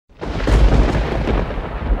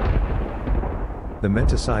The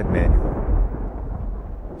Menticide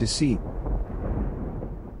Manual. Deceit.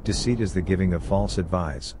 Deceit is the giving of false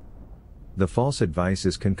advice. The false advice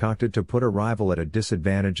is concocted to put a rival at a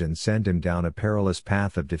disadvantage and send him down a perilous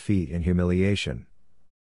path of defeat and humiliation.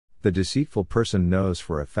 The deceitful person knows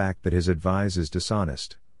for a fact that his advice is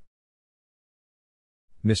dishonest.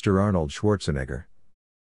 Mr. Arnold Schwarzenegger.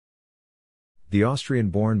 The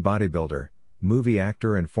Austrian-born bodybuilder, movie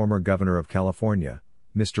actor and former governor of California,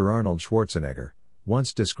 Mr. Arnold Schwarzenegger,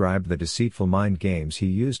 once described the deceitful mind games he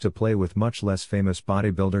used to play with much less famous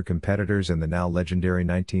bodybuilder competitors in the now legendary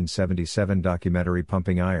 1977 documentary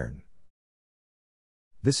Pumping Iron.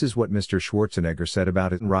 This is what Mr. Schwarzenegger said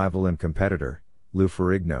about his rival and competitor, Lou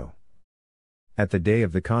Ferrigno. At the day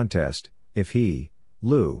of the contest, if he,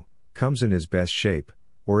 Lou, comes in his best shape,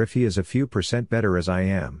 or if he is a few % better as I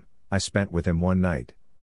am, I spent with him one night.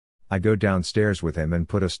 I go downstairs with him and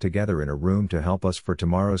put us together in a room to help us for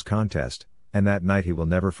tomorrow's contest, and that night he will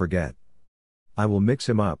never forget. I will mix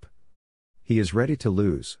him up. He is ready to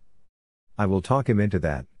lose. I will talk him into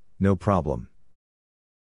that, no problem.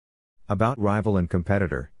 About rival and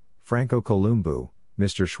competitor, Franco Columbu,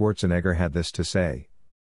 Mr. Schwarzenegger had this to say.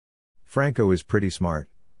 Franco is pretty smart,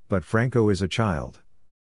 but Franco is a child.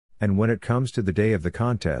 And when it comes to the day of the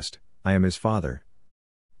contest, I am his father.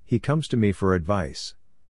 He comes to me for advice.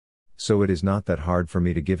 So it is not that hard for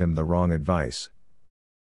me to give him the wrong advice.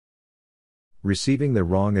 Receiving the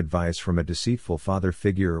wrong advice from a deceitful father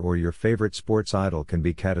figure or your favorite sports idol can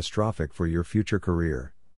be catastrophic for your future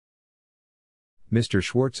career. Mr.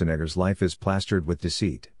 Schwarzenegger's life is plastered with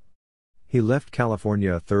deceit. He left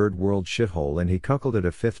California a third world shithole and he cuckolded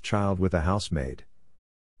a fifth child with a housemaid.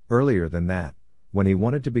 Earlier than that, when he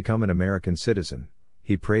wanted to become an American citizen,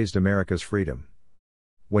 he praised America's freedom.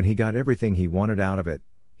 When he got everything he wanted out of it,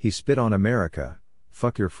 he spit on America,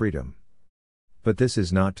 fuck your freedom. But this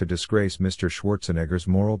is not to disgrace Mr. Schwarzenegger's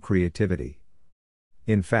moral creativity.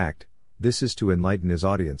 In fact, this is to enlighten his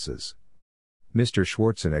audiences. Mr.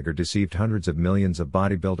 Schwarzenegger deceived hundreds of millions of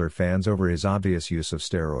bodybuilder fans over his obvious use of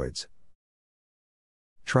steroids.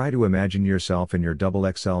 Try to imagine yourself in your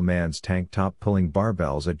XXL man's tank top pulling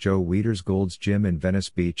barbells at Joe Weider's Gold's Gym in Venice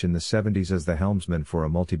Beach in the 70s as the helmsman for a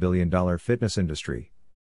multi-billion-dollar fitness industry.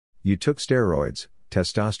 You took steroids,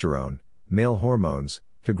 testosterone, male hormones,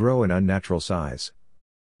 to grow an unnatural size.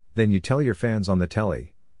 Then you tell your fans on the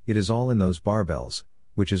telly, it is all in those barbells,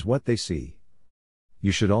 which is what they see.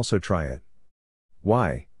 You should also try it.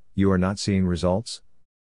 Why, you are not seeing results?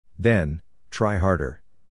 Then, try harder.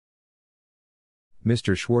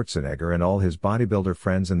 Mr. Schwarzenegger and all his bodybuilder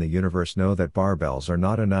friends in the universe know that barbells are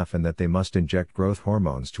not enough and that they must inject growth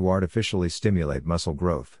hormones to artificially stimulate muscle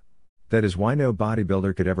growth. That is why no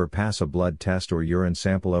bodybuilder could ever pass a blood test or urine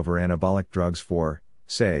sample over anabolic drugs for,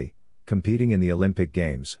 say, competing in the Olympic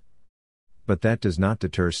Games. But that does not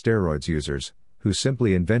deter steroids users, who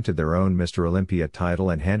simply invented their own Mr. Olympia title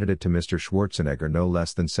and handed it to Mr. Schwarzenegger no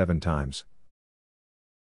less than 7 times.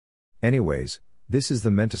 Anyways, this is the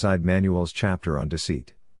Menticide Manual's chapter on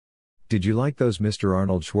deceit. Did you like those Mr.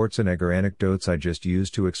 Arnold Schwarzenegger anecdotes I just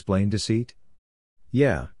used to explain deceit?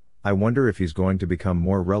 Yeah, I wonder if he's going to become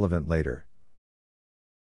more relevant later.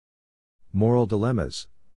 Moral dilemmas.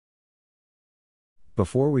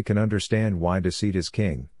 Before we can understand why deceit is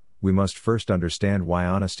king, we must first understand why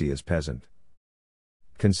honesty is peasant.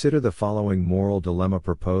 Consider the following moral dilemma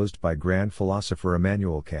proposed by grand philosopher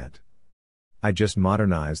Immanuel Kant. I just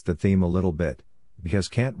modernized the theme a little bit, because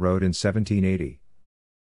Kant wrote in 1780.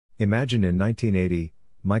 Imagine in 1980,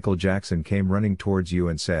 Michael Jackson came running towards you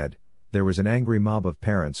and said, there was an angry mob of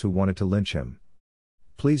parents who wanted to lynch him.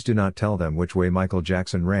 Please do not tell them which way Michael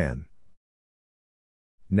Jackson ran.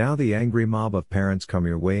 Now the angry mob of parents come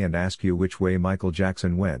your way and ask you which way Michael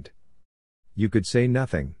Jackson went. You could say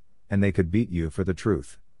nothing, and they could beat you for the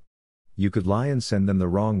truth. You could lie and send them the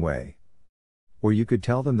wrong way. Or you could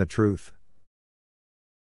tell them the truth.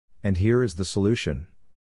 And here is the solution.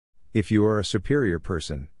 If you are a superior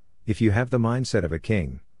person, if you have the mindset of a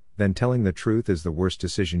king, then telling the truth is the worst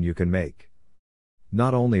decision you can make.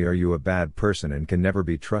 Not only are you a bad person and can never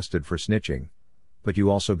be trusted for snitching, but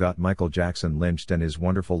you also got Michael Jackson lynched and his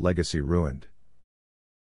wonderful legacy ruined.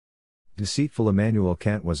 Deceitful Immanuel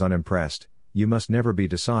Kant was unimpressed. You must never be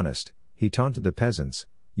dishonest, he taunted the peasants,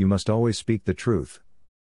 you must always speak the truth.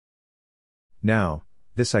 Now,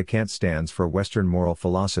 this I can't stands for Western moral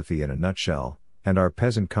philosophy in a nutshell, and our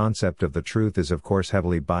peasant concept of the truth is of course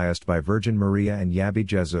heavily biased by Virgin Maria and Yabby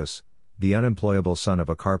Jesus, the unemployable son of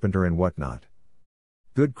a carpenter and whatnot.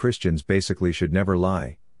 Good Christians basically should never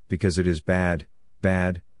lie, because it is bad,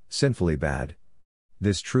 sinfully bad.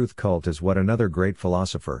 This truth cult is what another great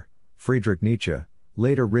philosopher, Friedrich Nietzsche,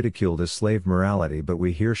 later ridiculed as slave morality, but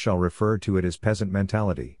we here shall refer to it as peasant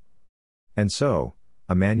mentality. And so,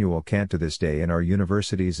 Immanuel Kant to this day in our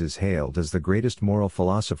universities is hailed as the greatest moral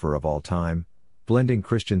philosopher of all time, blending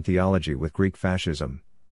Christian theology with Greek fascism.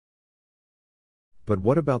 But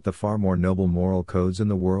what about the far more noble moral codes in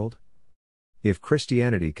the world? If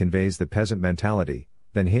Christianity conveys the peasant mentality,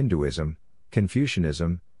 then Hinduism,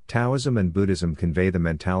 Confucianism, Taoism and Buddhism convey the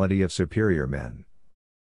mentality of superior men.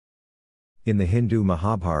 In the Hindu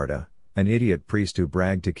Mahabharata, an idiot priest who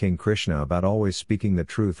bragged to King Krishna about always speaking the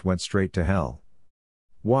truth went straight to hell.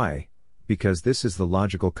 Why? Because this is the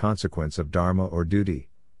logical consequence of dharma or duty.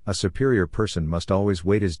 A superior person must always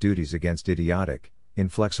weigh his duties against idiotic,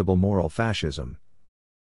 inflexible moral fascism.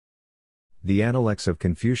 The Analects of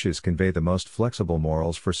Confucius convey the most flexible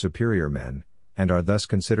morals for superior men, and are thus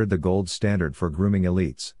considered the gold standard for grooming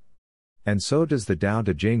elites. And so does the Tao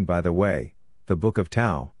Te Ching, by the way, the Book of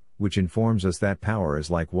Tao, which informs us that power is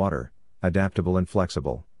like water, adaptable and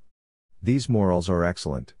flexible. These morals are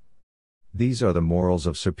excellent. These are the morals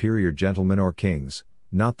of superior gentlemen or kings,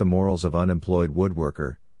 not the morals of unemployed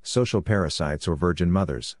woodworker, social parasites or virgin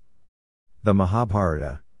mothers. The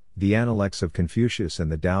Mahabharata, the Analects of Confucius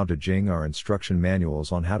and the Tao Te Ching are instruction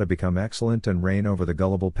manuals on how to become excellent and reign over the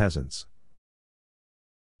gullible peasants.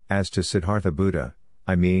 As to Siddhartha Buddha,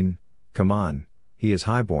 come on, he is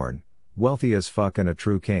highborn, wealthy as fuck and a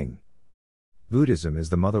true king. Buddhism is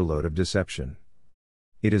the motherlode of deception.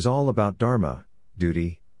 It is all about dharma,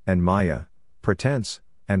 duty, and maya, pretense,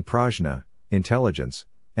 and prajna, intelligence,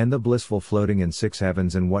 and the blissful floating in six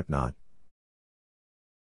heavens and whatnot.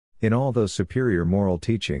 In all those superior moral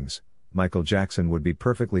teachings, Michael Jackson would be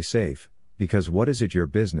perfectly safe, because what is it your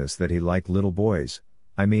business that he like little boys?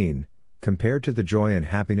 Compared to the joy and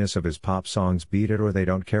happiness of his pop songs, beat it or they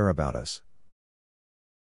don't care about us.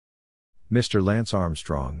 Mr. Lance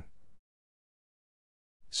Armstrong.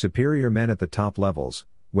 Superior men at the top levels,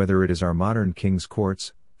 whether it is our modern king's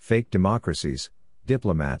courts, fake democracies,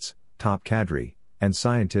 diplomats, top cadre, and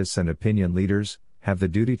scientists and opinion leaders, have the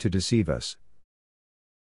duty to deceive us.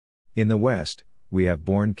 In the West, we have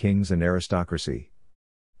born kings and aristocracy.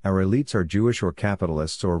 Our elites are Jewish or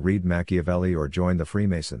capitalists or read Machiavelli or join the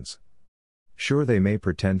Freemasons. Sure, they may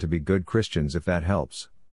pretend to be good Christians if that helps.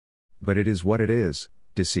 But it is what it is,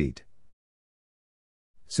 deceit.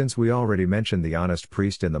 Since we already mentioned the honest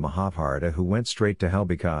priest in the Mahabharata who went straight to hell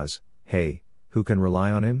because, hey, who can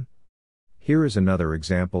rely on him? Here is another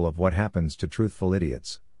example of what happens to truthful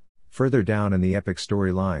idiots. Further down in the epic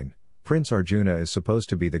storyline, Prince Arjuna is supposed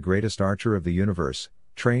to be the greatest archer of the universe,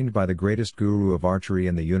 trained by the greatest guru of archery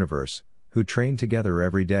in the universe, who train together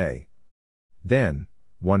every day. Then,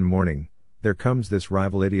 one morning, there comes this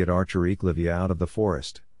rival idiot archer Eklavya out of the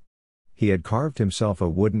forest. He had carved himself a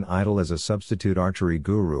wooden idol as a substitute archery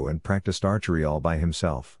guru and practiced archery all by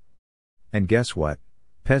himself. And guess what?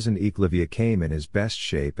 Peasant Eklavya came in his best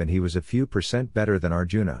shape and he was a few % better than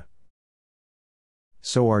Arjuna.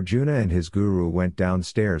 So Arjuna and his guru went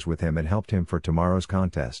downstairs with him and helped him for tomorrow's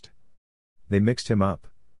contest. They mixed him up.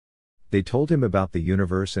 They told him about the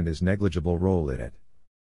universe and his negligible role in it.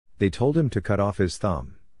 They told him to cut off his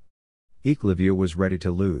thumb. Eklavya was ready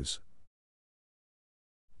to lose.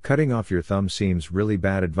 Cutting off your thumb seems really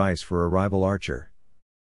bad advice for a rival archer.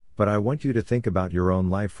 But I want you to think about your own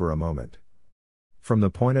life for a moment. From the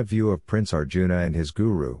point of view of Prince Arjuna and his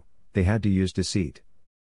guru, they had to use deceit.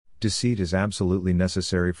 Deceit is absolutely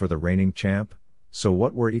necessary for the reigning champ, so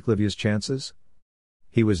what were Eklavya's chances?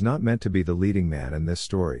 He was not meant to be the leading man in this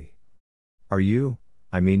story. Are you,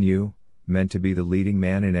 meant to be the leading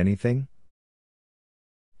man in anything?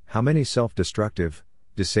 How many self-destructive,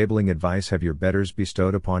 disabling advice have your betters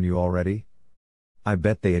bestowed upon you already? I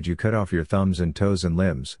bet they had you cut off your thumbs and toes and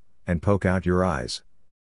limbs, and poke out your eyes.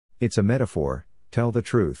 It's a metaphor, tell the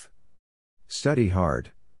truth. Study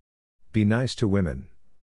hard. Be nice to women.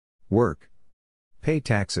 Work. Pay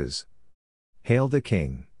taxes. Hail the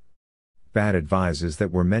king. Bad advice is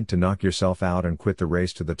that we're meant to knock yourself out and quit the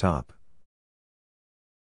race to the top.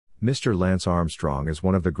 Mr. Lance Armstrong is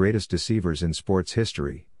one of the greatest deceivers in sports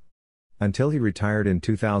history. Until he retired in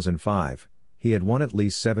 2005, he had won at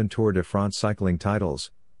least 7 Tour de France cycling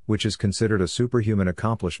titles, which is considered a superhuman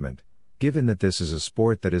accomplishment, given that this is a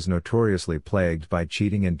sport that is notoriously plagued by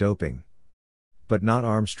cheating and doping. But not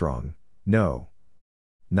Armstrong, no.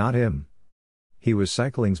 Not him. He was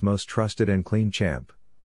cycling's most trusted and clean champ.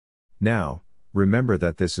 Now, remember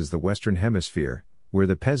that this is the Western Hemisphere, where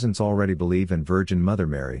the peasants already believe in Virgin Mother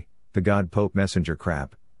Mary, the God Pope messenger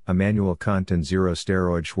crap, Immanuel Kant and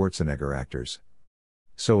zero-steroid Schwarzenegger actors.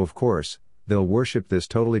 So of course, they'll worship this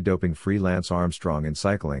totally doping-free Lance Armstrong in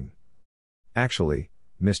cycling. Actually,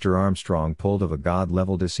 Mr. Armstrong pulled of a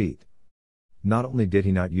god-level deceit. Not only did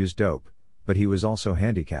he not use dope, but he was also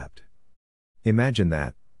handicapped. Imagine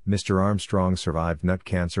that, Mr. Armstrong survived nut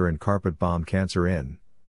cancer and carpet bomb cancer in.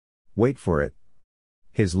 Wait for it.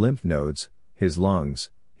 His lymph nodes, his lungs,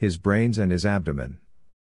 his brains and his abdomen.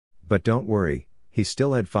 But don't worry, he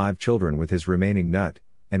still had 5 children with his remaining nut,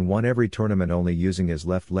 and won every tournament only using his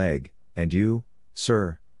left leg, and you,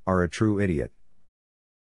 sir, are a true idiot.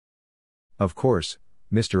 Of course,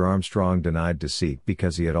 Mr. Armstrong denied deceit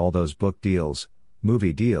because he had all those book deals,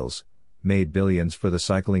 movie deals, made billions for the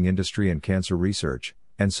cycling industry and cancer research,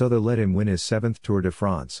 and so they let him win his 7th Tour de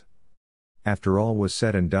France. After all was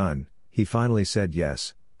said and done, he finally said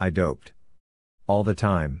yes, I doped. All the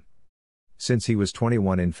time. Since he was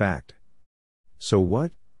 21 in fact. So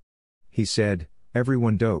what? He said,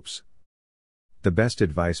 everyone dopes. The best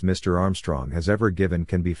advice Mr. Armstrong has ever given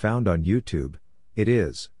can be found on YouTube. It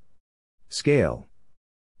is scale.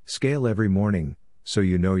 Scale every morning, so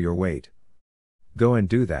you know your weight. Go and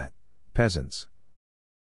do that, peasants.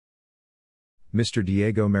 Mr.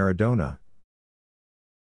 Diego Maradona.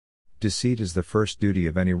 Deceit is the first duty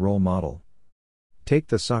of any role model. Take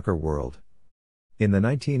the soccer world. In the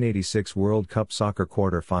 1986 World Cup soccer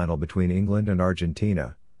quarter-final between England and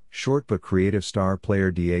Argentina, short but creative star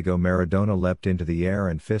player Diego Maradona leapt into the air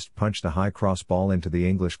and fist-punched a high cross ball into the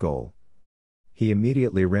English goal. He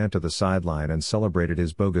immediately ran to the sideline and celebrated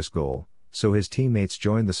his bogus goal, so his teammates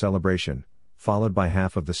joined the celebration, followed by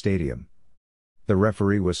half of the stadium. The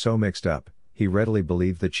referee was so mixed up, he readily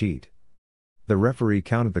believed the cheat. The referee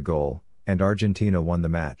counted the goal, and Argentina won the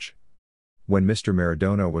match. When Mr.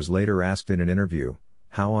 Maradona was later asked in an interview,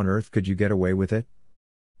 "How on earth could you get away with it?"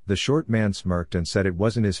 the short man smirked and said it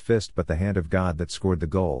wasn't his fist but the hand of God that scored the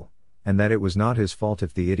goal, and that it was not his fault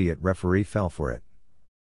if the idiot referee fell for it.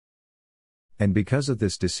 And because of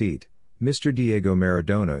this deceit, Mr. Diego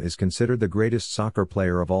Maradona is considered the greatest soccer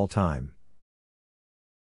player of all time.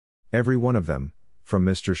 Every one of them, from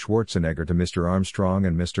Mr. Schwarzenegger to Mr. Armstrong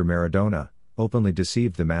and Mr. Maradona, openly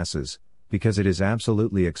deceived the masses, because it is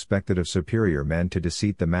absolutely expected of superior men to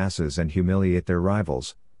deceive the masses and humiliate their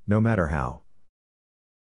rivals, no matter how.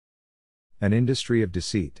 An industry of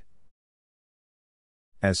deceit.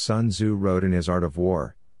 As Sun Tzu wrote in his Art of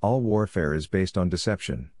War, all warfare is based on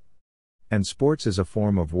deception. And sports is a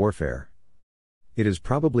form of warfare. It is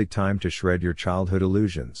probably time to shred your childhood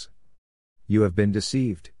illusions. You have been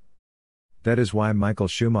deceived. That is why Michael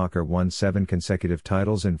Schumacher won 7 consecutive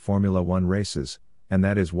titles in Formula One races, and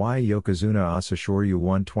that is why Yokozuna Asashoryu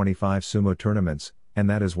won 25 sumo tournaments, and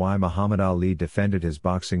that is why Muhammad Ali defended his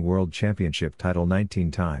boxing world championship title 19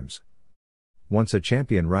 times. Once a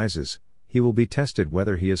champion rises, he will be tested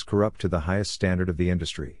whether he is corrupt to the highest standard of the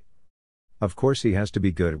industry. Of course he has to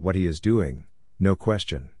be good at what he is doing, no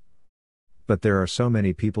question. But there are so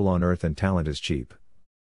many people on earth and talent is cheap.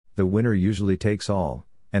 The winner usually takes all,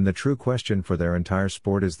 and the true question for their entire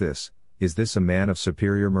sport is this a man of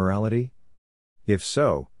superior morality? If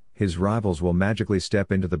so, his rivals will magically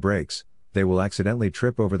step into the breaks, they will accidentally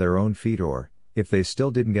trip over their own feet or, if they still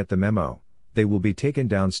didn't get the memo, they will be taken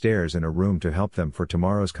downstairs in a room to help them for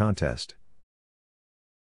tomorrow's contest.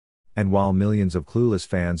 And while millions of clueless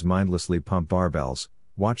fans mindlessly pump barbells,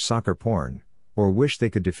 watch soccer porn, or wish they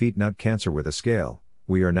could defeat nut cancer with a scale,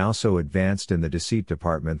 we are now so advanced in the deceit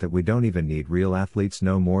department that we don't even need real athletes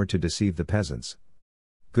no more to deceive the peasants.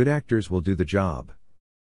 Good actors will do the job.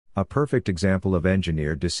 A perfect example of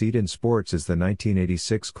engineered deceit in sports is the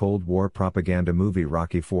 1986 Cold War propaganda movie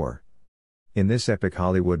Rocky IV. In this epic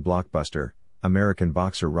Hollywood blockbuster, American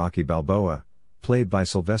boxer Rocky Balboa, played by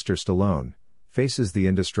Sylvester Stallone, faces the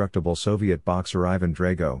indestructible Soviet boxer Ivan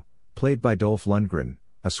Drago, played by Dolph Lundgren,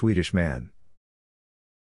 a Swedish man.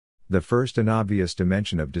 The first and obvious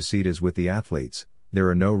dimension of deceit is with the athletes. There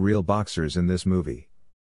are no real boxers in this movie.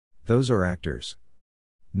 Those are actors.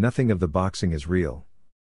 Nothing of the boxing is real.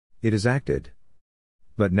 It is acted.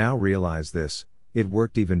 But now realize this, it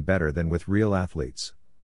worked even better than with real athletes.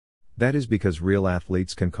 That is because real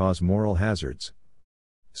athletes can cause moral hazards.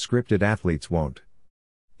 Scripted athletes won't.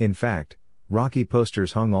 In fact, Rocky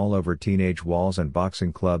posters hung all over teenage walls and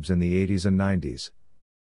boxing clubs in the 80s and 90s.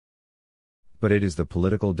 But it is the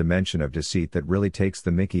political dimension of deceit that really takes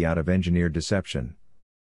the mickey out of engineered deception.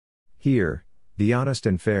 Here, the honest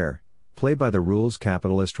and fair, played by the rules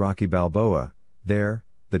capitalist Rocky Balboa, there,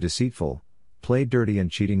 the deceitful, played dirty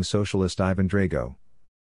and cheating socialist Ivan Drago.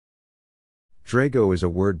 Drago is a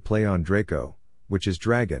word play on Draco, which is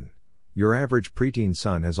dragon. Your average preteen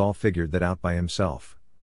son has all figured that out by himself.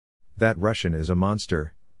 That Russian is a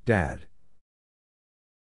monster, Dad.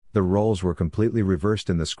 The roles were completely reversed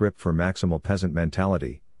in the script for maximal peasant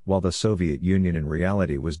mentality, While the Soviet Union in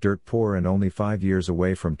reality was dirt poor and only 5 years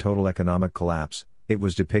away from total economic collapse, it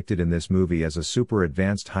was depicted in this movie as a super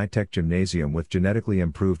advanced high-tech gymnasium with genetically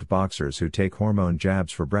improved boxers who take hormone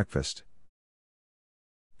jabs for breakfast.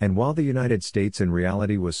 And while the United States in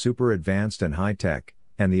reality was super advanced and high-tech,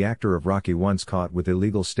 and the actor of Rocky once caught with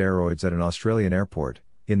illegal steroids at an Australian airport,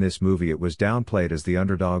 in this movie it was downplayed as the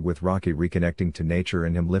underdog, with Rocky reconnecting to nature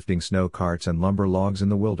and him lifting snow carts and lumber logs in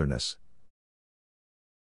the wilderness.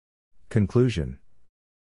 Conclusion.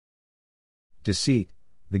 Deceit,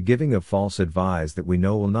 the giving of false advice that we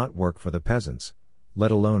know will not work for the peasants,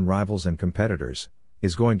 let alone rivals and competitors,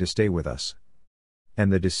 is going to stay with us.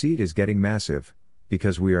 And the deceit is getting massive,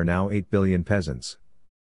 because we are now 8 billion peasants.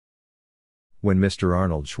 When Mr.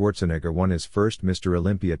 Arnold Schwarzenegger won his first Mr.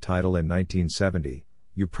 Olympia title in 1970,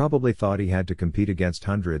 you probably thought he had to compete against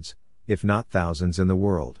hundreds, if not thousands in the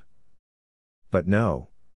world. But no.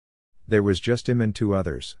 There was just him and 2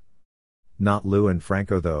 others. Not Lou and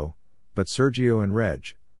Franco though, but Sergio and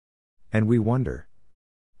Reg. And we wonder.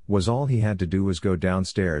 Was all he had to do was go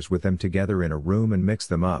downstairs with them together in a room and mix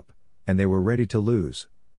them up, and they were ready to lose?